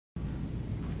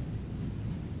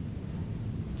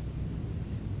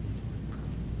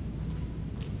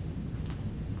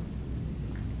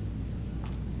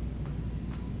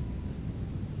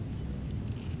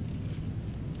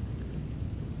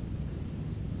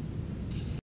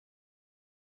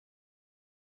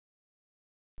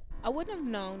I wouldn't have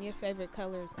known your favorite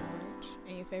color is orange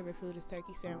and your favorite food is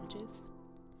turkey sandwiches.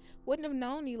 Wouldn't have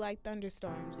known you like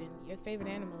thunderstorms and your favorite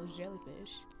animal is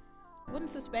jellyfish.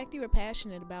 Wouldn't suspect you were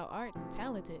passionate about art and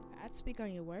talented. I'd speak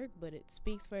on your work, but it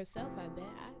speaks for itself, I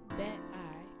bet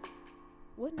I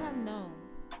wouldn't have known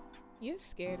you're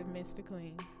scared of Mr.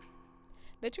 Clean.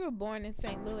 That you were born in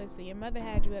St. Louis and your mother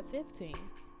had you at 15.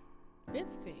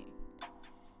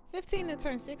 15 to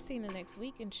turn 16 the next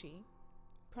week, and she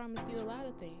promised you a lot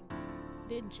of things,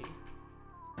 didn't she?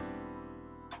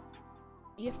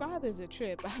 Your father's a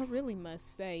trip, I really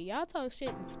must say. Y'all talk shit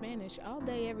in Spanish all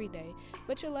day, every day,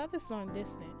 but your love is long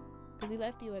distant, because he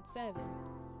left you at 7,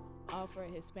 all for a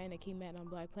Hispanic he met on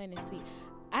Black Planet. See,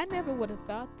 I never would have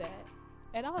thought that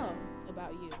at all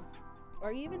about you,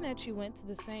 or even that you went to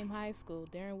the same high school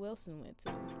Darren Wilson went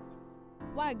to.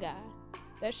 Why, guy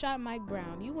that shot Mike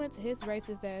Brown, you went to his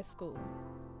racist ass school,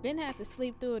 then had to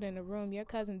sleep through it in a room your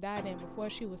cousin died in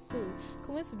before she was sued,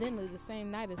 coincidentally the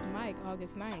same night as Mike,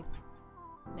 August 9th.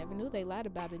 Never knew they lied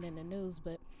about it in the news,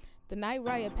 but the night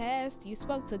Raya passed, you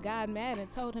spoke to God mad and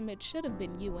told him it should have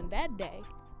been you, and that day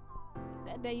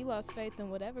you lost faith in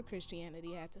whatever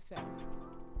Christianity had to say.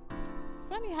 It's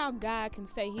funny how God can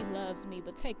say he loves me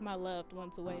but take my loved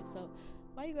ones away, so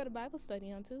why you go to Bible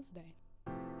study on Tuesday?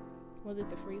 Was it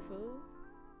the free food?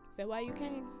 Is that why you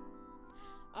came?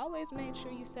 Always made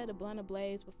sure you set a blunt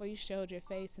ablaze before you showed your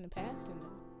face, and the pastor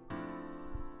knew.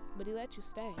 But he let you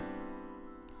stay.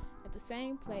 At the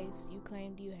same place you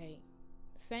claimed you hate.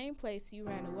 The same place you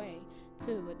ran away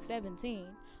to at 17.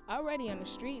 Already on the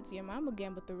streets, your mama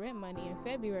gambled the rent money in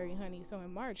February, honey, so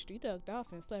in March you ducked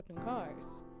off and slept in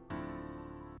cars.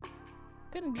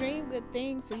 Couldn't dream good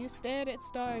things, so you stared at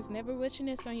stars, never wishing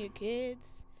this on your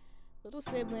kids, little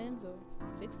siblings, or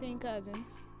 16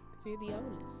 cousins, because you're the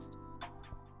oldest.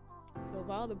 So of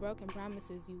all the broken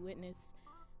promises you witnessed,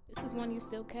 this is one you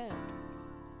still kept.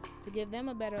 To give them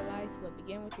a better life, but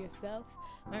begin with yourself.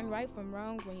 Learn right from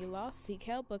wrong when you lost, seek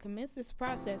help, but commence this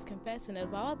process confessing that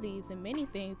of all these and many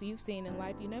things you've seen in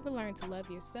life, you never learned to love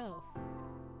yourself.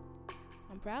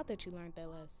 I'm proud that you learned that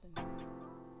lesson.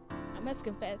 I must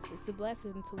confess, it's a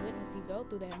blessing to witness you go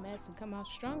through that mess and come out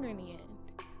stronger in the end.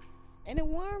 And it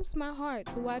warms my heart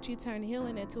to watch you turn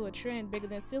healing into a trend bigger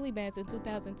than silly bands in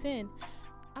 2010.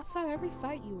 I saw every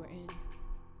fight you were in.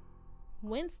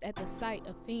 Winced at the sight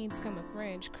of fiends come a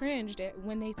fringe, cringed at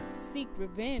when they seeked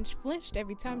revenge, flinched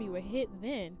every time you were hit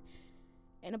then.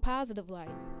 In a positive light,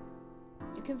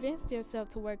 you convinced yourself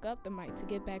to work up the might to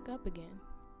get back up again.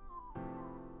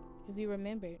 As you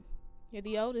remembered, you're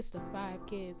the oldest of 5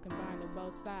 kids combined on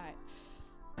both sides.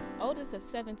 Oldest of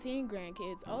 17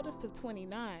 grandkids, oldest of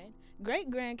 29,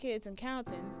 great-grandkids and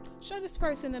counting, shortest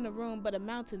person in the room but a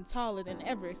mountain taller than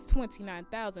Everest,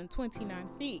 29,029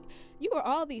 feet. You are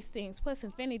all these things plus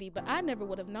infinity, but I never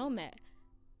would have known that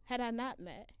had I not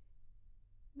met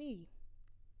me.